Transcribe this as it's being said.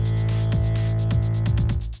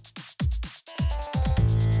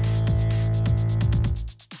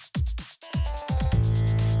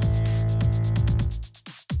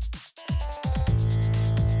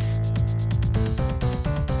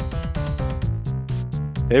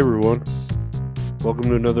Hey everyone, welcome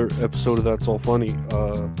to another episode of That's All Funny.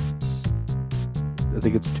 I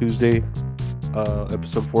think it's Tuesday,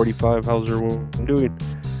 episode 45. How's everyone doing?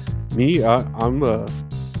 Me, I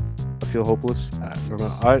feel hopeless. I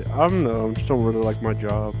don't know. I'm just don't really like my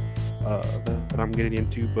job that I'm getting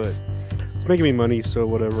into, but it's making me money, so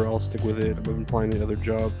whatever. I'll stick with it. I've been applying to other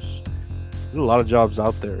jobs. There's a lot of jobs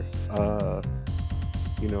out there,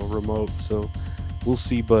 remote. So we'll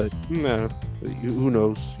see. But who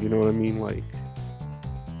knows? You know what I mean? Like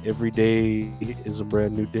every day is a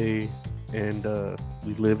brand new day, and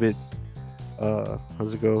we live it.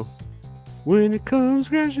 How's it go? When it comes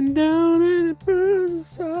crashing down and it burns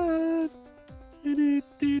inside. I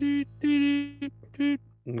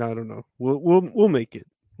don't know. We'll make it.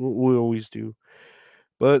 We always do.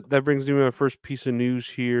 But that brings me to my first piece of news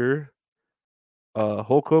here.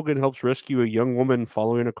 Hulk Hogan helps rescue a young woman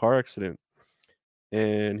following a car accident.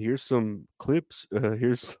 And here's some clips.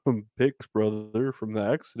 Here's some pics, brother, from the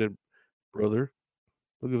accident, brother.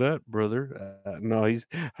 Look at that, brother. No, he's.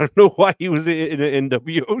 I don't know why he was in an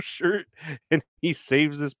NWO shirt and he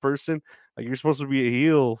saves this person. Like you're supposed to be a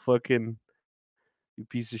heel, fucking you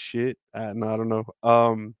piece of shit. No, I don't know.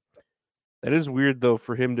 That is weird though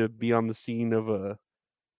for him to be on the scene of a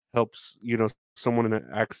helps someone in an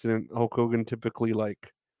accident. Hulk Hogan typically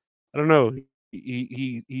like I don't know.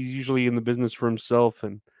 He's usually in the business for himself,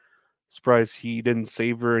 and surprised he didn't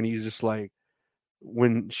save her. And he's just like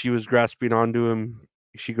when she was grasping onto him,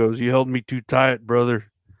 she goes, "You held me too tight, brother.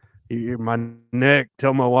 You're my neck.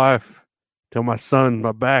 Tell my wife. Tell my son.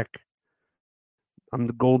 My back. I'm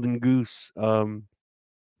the golden goose." But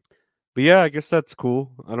yeah, I guess that's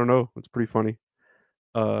cool. I don't know. It's pretty funny.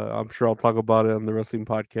 I'm sure I'll talk about it on the wrestling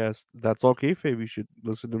podcast. That's all kayfabe. You should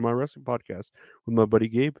listen to my wrestling podcast with my buddy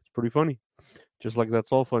Gabe. It's pretty funny. Just like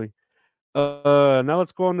that's all funny. Now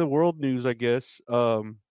let's go on to world news, I guess.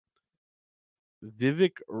 Vivek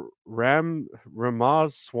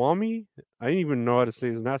Ramaswamy. I didn't even know how to say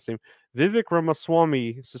his last name. Vivek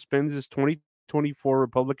Ramaswamy suspends his 2024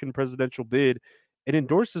 Republican presidential bid and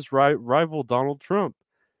endorses rival Donald Trump.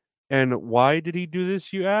 And why did he do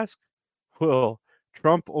this, you ask? Well,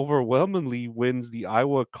 Trump overwhelmingly wins the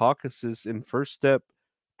Iowa caucuses in first step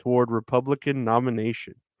toward Republican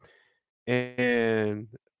nomination. And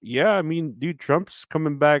yeah, I mean, dude, Trump's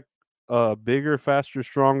coming back bigger, faster,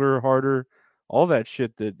 stronger, harder, all that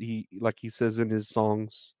shit that he says in his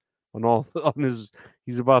songs on all on his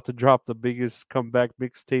he's about to drop the biggest comeback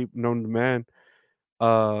mixtape known to man.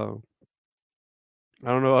 Uh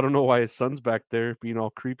I don't know why his son's back there being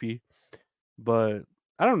all creepy, but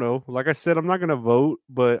I don't know. Like I said, I'm not gonna vote,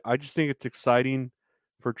 but I just think it's exciting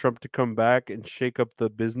for Trump to come back and shake up the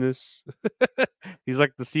business. He's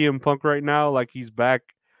like the CM Punk right now, like he's back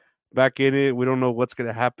in it. We don't know what's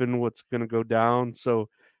gonna happen, what's gonna go down. So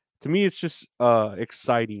to me, it's just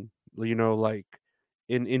exciting, like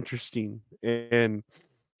and interesting. And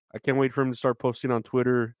I can't wait for him to start posting on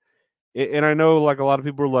Twitter. And I know like a lot of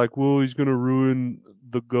people are like, well, he's gonna ruin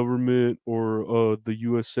the government or the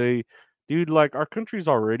USA. Dude, like our country's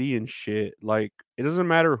already in shit. Like it doesn't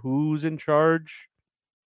matter who's in charge.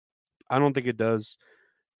 I don't think it does.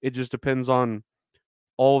 It just depends on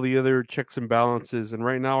all the other checks and balances. And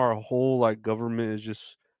right now our whole like government is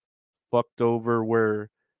just fucked over where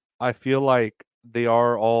I feel like they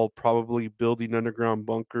are all probably building underground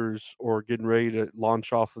bunkers or getting ready to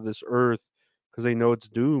launch off of this earth because they know it's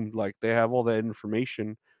doomed. Like they have all that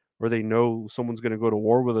information or they know someone's going to go to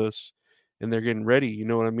war with us and they're getting ready. You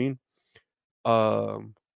know what I mean?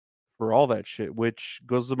 Um, for all that shit, which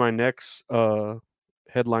goes to my next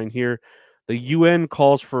headline here. The UN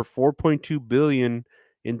calls for 4.2 billion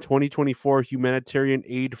in 2024 humanitarian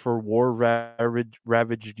aid for war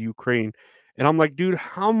ravaged Ukraine. And I'm like, dude,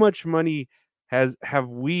 how much money have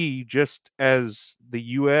we just as the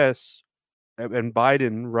US and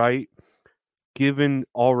Biden, right, given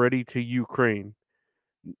already to Ukraine?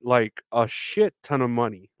 Like a shit ton of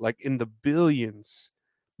money, like in the billions,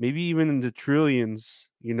 maybe even in the trillions.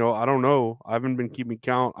 I don't know. I haven't been keeping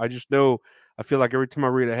count. I just know I feel like every time I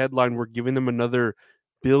read a headline, we're giving them another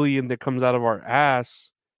billion that comes out of our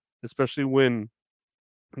ass, especially when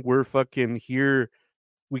we're fucking here.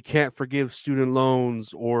 We can't forgive student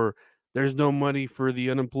loans, or there's no money for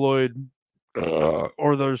the unemployed,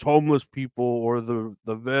 or there's homeless people, or the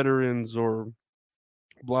veterans, or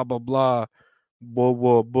blah blah blah, blah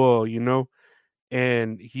blah blah.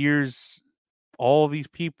 And here's all these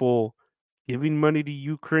people giving money to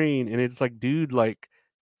Ukraine, and it's like, dude, like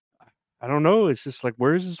I don't know. It's just like,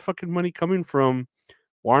 where is this fucking money coming from?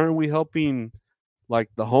 Why aren't we helping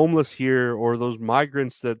like the homeless here or those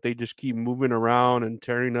migrants that they just keep moving around and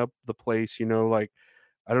tearing up the place? Like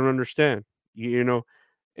I don't understand. You know,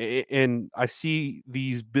 and I see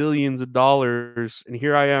these billions of dollars, and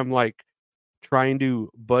here I am, like trying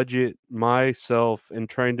to budget myself and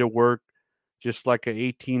trying to work just like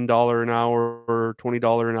a $18 an hour or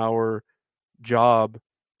 $20 an hour job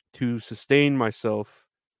to sustain myself,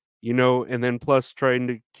 and then plus trying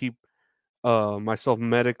to keep myself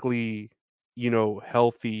medically,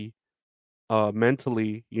 healthy,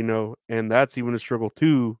 mentally, and that's even a struggle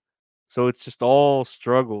too. So it's just all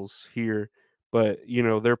struggles here. But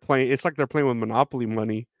they're playing. It's like they're playing with monopoly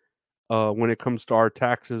money when it comes to our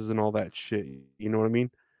taxes and all that shit. You know what I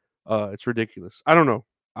mean? It's ridiculous. I don't know.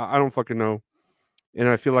 I don't fucking know. And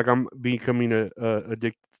I feel like I'm becoming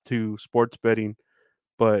addicted to sports betting,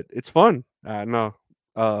 but it's fun. No,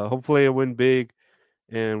 hopefully I win big,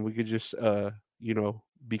 and we could just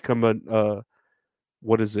become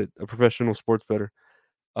what is it? A professional sports bettor.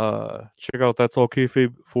 Check out That's All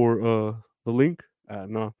Kayfabe for the link.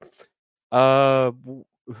 No, uh,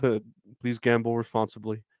 please gamble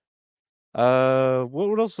responsibly.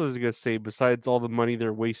 What else was I gonna say besides all the money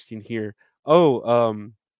they're wasting here? Oh,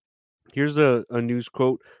 here's a news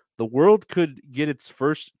quote. The world could get its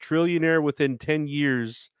first trillionaire within 10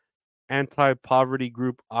 years, anti poverty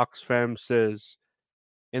group Oxfam says.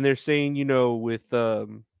 And they're saying, with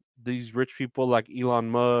these rich people like Elon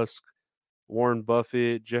Musk, Warren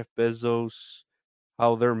Buffett, Jeff Bezos,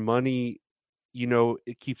 how their money,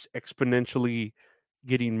 it keeps exponentially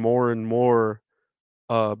getting more and more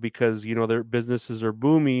because, their businesses are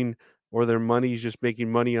booming or their money's just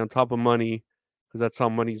making money on top of money because that's how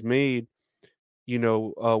money's made. We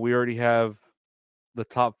already have the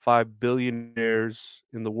top 5 billionaires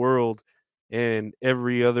in the world, and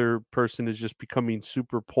every other person is just becoming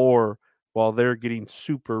super poor while they're getting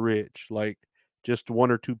super rich. Like just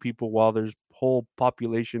one or two people, while there's whole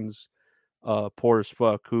populations poor as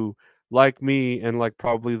fuck who, like me and like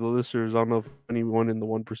probably the listeners, I don't know if anyone in the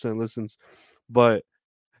 1% listens, but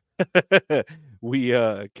we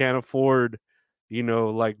can't afford,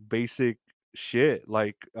 like basic shit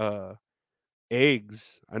like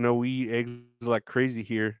eggs. I know we eat eggs like crazy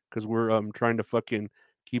here because we're trying to fucking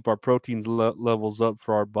keep our proteins levels up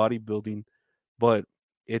for our bodybuilding, but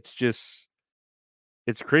it's just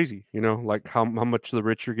it's crazy, like how much the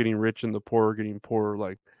rich are getting rich and the poor are getting poorer.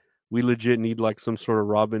 Like we legit need like some sort of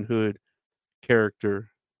Robin Hood character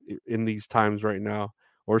in these times right now,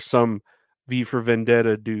 or some V for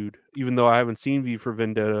Vendetta dude. Even though I haven't seen V for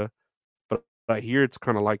Vendetta, but I hear it's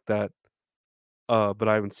kind of like that. But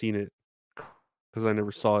I haven't seen it because I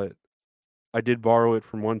never saw it. I did borrow it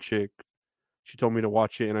from one chick. She told me to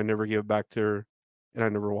watch it, and I never gave it back to her, and I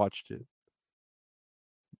never watched it.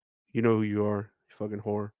 You know who you are, you fucking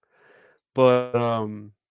whore. But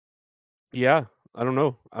yeah, I don't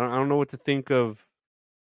know. I don't know what to think of.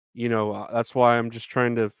 That's why I'm just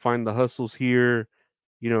trying to find the hustles here.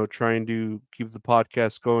 Trying to keep the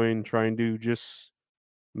podcast going, trying to just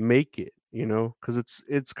make it. Because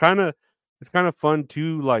it's kind of fun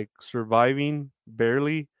too, like surviving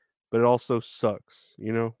barely, but it also sucks.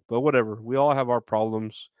 But whatever. We all have our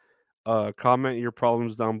problems. Comment your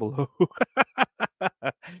problems down below,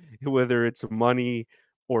 whether it's money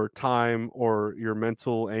or time or your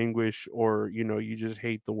mental anguish, or you just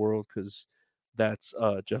hate the world because that's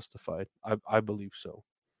justified. I believe so.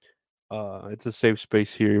 It's a safe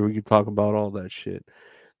space here. We can talk about all that shit.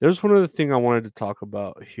 There's one other thing I wanted to talk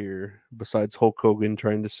about here besides Hulk Hogan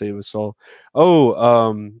trying to save us all.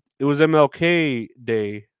 Oh, it was MLK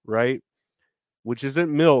Day, right? Which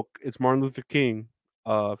isn't milk, it's Martin Luther King.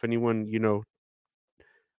 If anyone,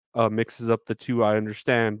 mixes up the two, I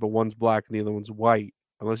understand, but one's black and the other one's white.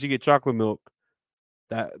 Unless you get chocolate milk,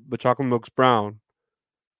 but chocolate milk's brown,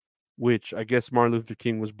 which I guess Martin Luther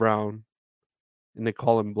King was brown, and they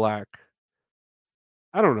call him black.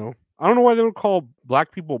 I don't know. I don't know why they don't call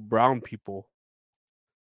black people brown people.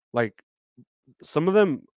 Like some of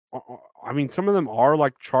them, I mean, some of them are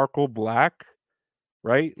like charcoal black,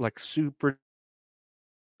 right? Like super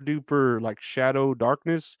duper, like shadow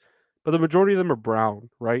darkness, but the majority of them are brown,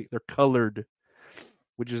 right? They're colored,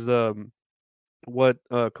 which is what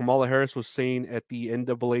Kamala Harris was saying at the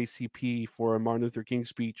NAACP for a Martin Luther King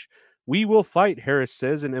speech. We will fight, Harris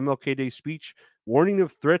says in MLK Day speech, warning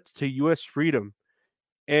of threats to U.S. freedom.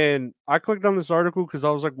 And I clicked on this article because I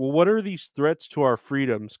was like, well, what are these threats to our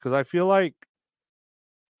freedoms? Because I feel like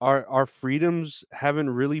our freedoms haven't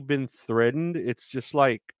really been threatened. It's just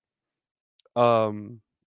um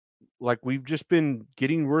like we've just been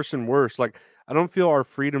getting worse and worse. Like I don't feel our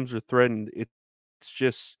freedoms are threatened. It's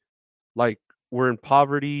just like we're in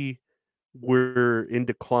poverty, we're in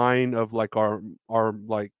decline of like our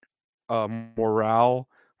like morale.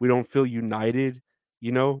 We don't feel united.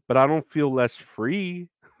 but I don't feel less free.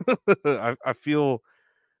 I feel,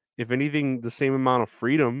 if anything, the same amount of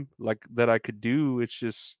freedom like that I could do. It's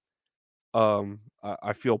just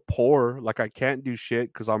I feel poor, like I can't do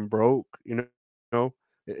shit because I'm broke.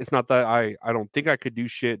 It's not that I don't think I could do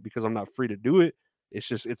shit because I'm not free to do it. It's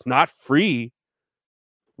just it's not free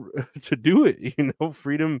to do it.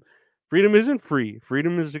 Freedom isn't free.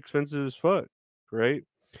 Freedom is expensive as fuck, right?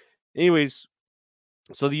 Anyways,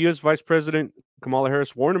 so the U.S. Vice President Kamala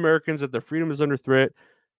Harris warned Americans that their freedom is under threat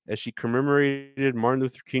as she commemorated Martin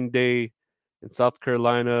Luther King Day in South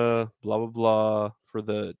Carolina, blah blah blah, for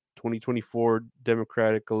the 2024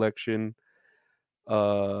 Democratic election.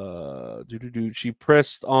 She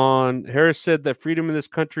pressed on. Harris said that freedom in this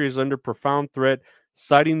country is under profound threat,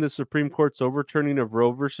 citing the Supreme Court's overturning of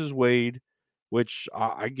Roe versus Wade, which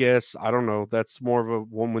I guess I don't know. That's more of a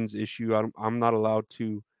woman's issue. I'm not allowed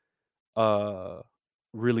to uh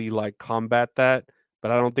really like combat that,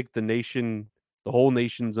 but I don't think the whole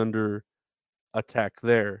nation's under attack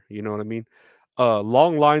there. You know what I mean?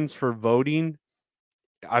 Long lines for voting.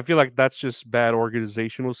 I feel like that's just bad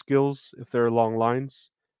organizational skills if there are long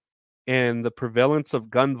lines. And the prevalence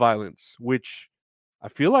of gun violence, which I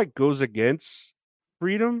feel like goes against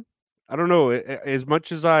freedom. I don't know. As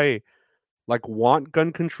much as I like want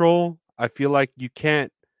gun control, I feel like you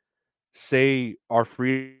can't say our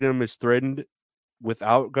freedom is threatened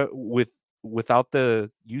without without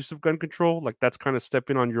the use of gun control. Like that's kind of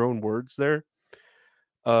stepping on your own words there.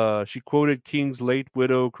 She quoted King's late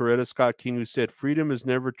widow, Coretta Scott King, who said, "Freedom is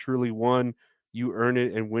never truly won. You earn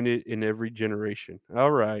it and win it in every generation."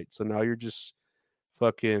 All right. So now you're just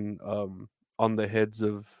fucking on the heads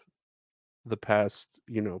of the past,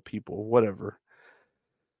 people, whatever.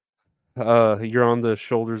 You're on the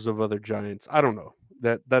shoulders of other giants. I don't know.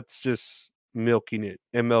 That's just milking it.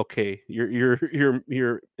 MLK. You're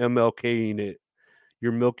MLKing it.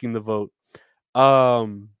 You're milking the vote.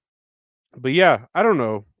 Um but yeah, I don't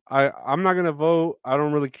know. I'm not gonna vote. I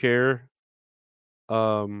don't really care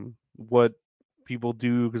what people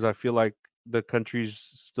do because I feel like the country's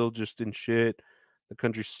still just in shit. The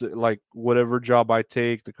country's like whatever job I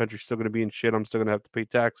take, the country's still gonna be in shit. I'm still gonna have to pay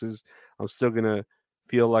taxes. I'm still gonna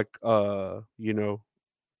feel like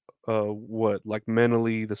what like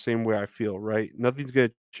mentally the same way I feel, right? Nothing's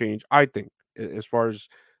gonna change, I think, as far as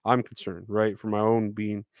I'm concerned, right? For my own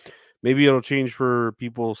being. Maybe it'll change for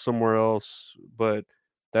people somewhere else, but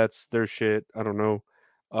that's their shit. I don't know.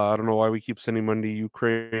 I don't know why we keep sending money to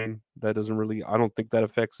Ukraine. That doesn't really. I don't think that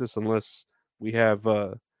affects us unless we have,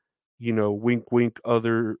 wink, wink,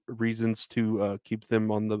 other reasons to keep them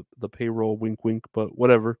on the payroll. Wink, wink. But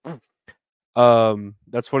whatever.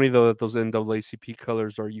 That's funny though that those NAACP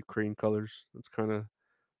colors are Ukraine colors. That's kind of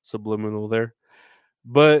subliminal there.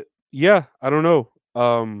 But yeah, I don't know.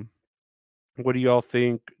 What do y'all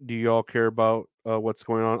think? Do y'all care about what's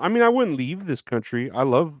going on? I mean, I wouldn't leave this country. I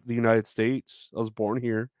love the United States. I was born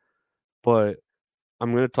here, but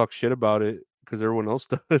I'm gonna talk shit about it because everyone else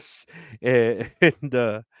does. And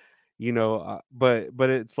but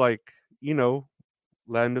it's like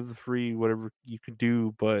land of the free, whatever you could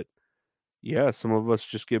do. But yeah, some of us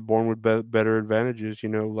just get born with better advantages.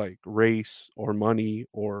 Like race or money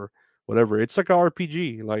or whatever. It's like a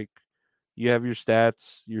RPG. Like you have your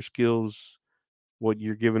stats, your skills, what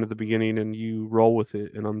you're given at the beginning, and you roll with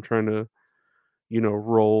it. And I'm trying to,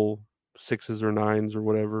 roll sixes or nines or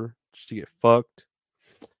whatever just to get fucked.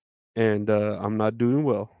 And I'm not doing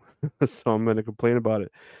well. So I'm going to complain about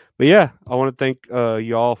it. But yeah, I want to thank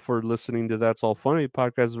y'all for listening to That's All Funny. The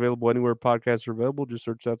podcast is available anywhere podcasts are available. Just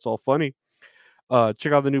search That's All Funny.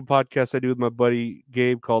 Check out the new podcast I do with my buddy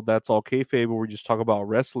Gabe called That's All Kayfabe, where we just talk about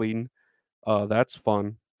wrestling. That's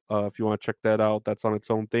fun. If you want to check that out, that's on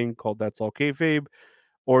its own thing called That's All Kayfabe.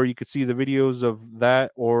 Or you could see the videos of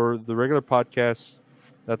that or the regular podcast.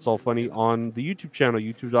 That's All Funny on the YouTube channel,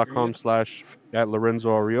 youtube.com/@Lorenzo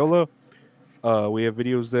Ariola. We have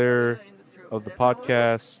videos there of the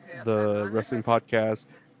podcast, the wrestling podcast,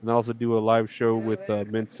 and I also do a live show with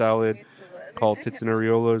Mint Salad called Tits and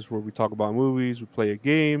Areolas, where we talk about movies, we play a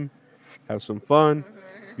game, have some fun.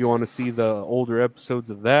 If you want to see the older episodes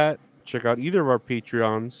of that, check out either of our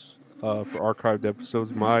Patreons for archived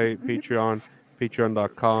episodes. My Patreon,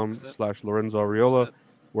 patreon.com/Lorenzo Ariola,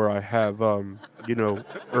 where I have,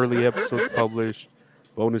 early episodes published,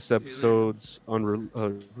 bonus episodes,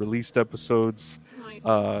 released episodes,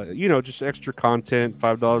 just extra content.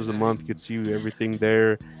 $5 a month gets you everything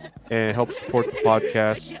there and helps support the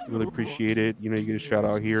podcast. Really appreciate it. You get a shout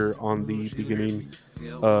out here on the beginning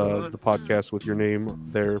of the podcast with your name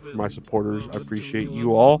there for my supporters. I appreciate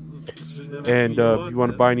you all. And if you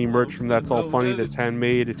want to buy any merch from That's All Funny that's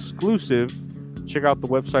handmade exclusive, check out the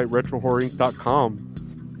website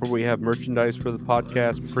retrohorrorinc.com, where we have merchandise for the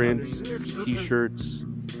podcast, prints, t-shirts,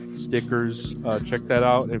 stickers. Check that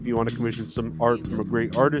out. And if you want to commission some art from a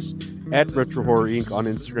great artist, at Retro Horror Inc. on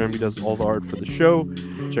Instagram. He does all the art for the show.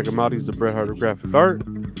 Check him out. He's the Bret Hart of graphic art.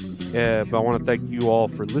 But I want to thank you all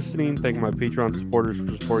for listening. Thank my Patreon supporters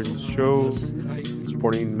for supporting the show,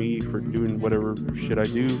 supporting me for doing whatever shit I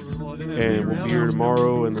do. And we'll be here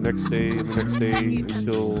tomorrow and the next day and the next day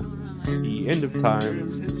until the end of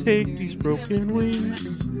time. Take these broken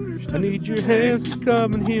wings. I need your hands to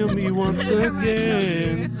come and heal me once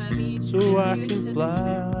again, so I can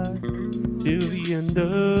fly till the end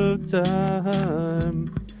of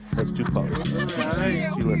time. That's Tupac. See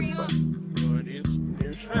you later.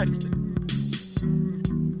 Bye.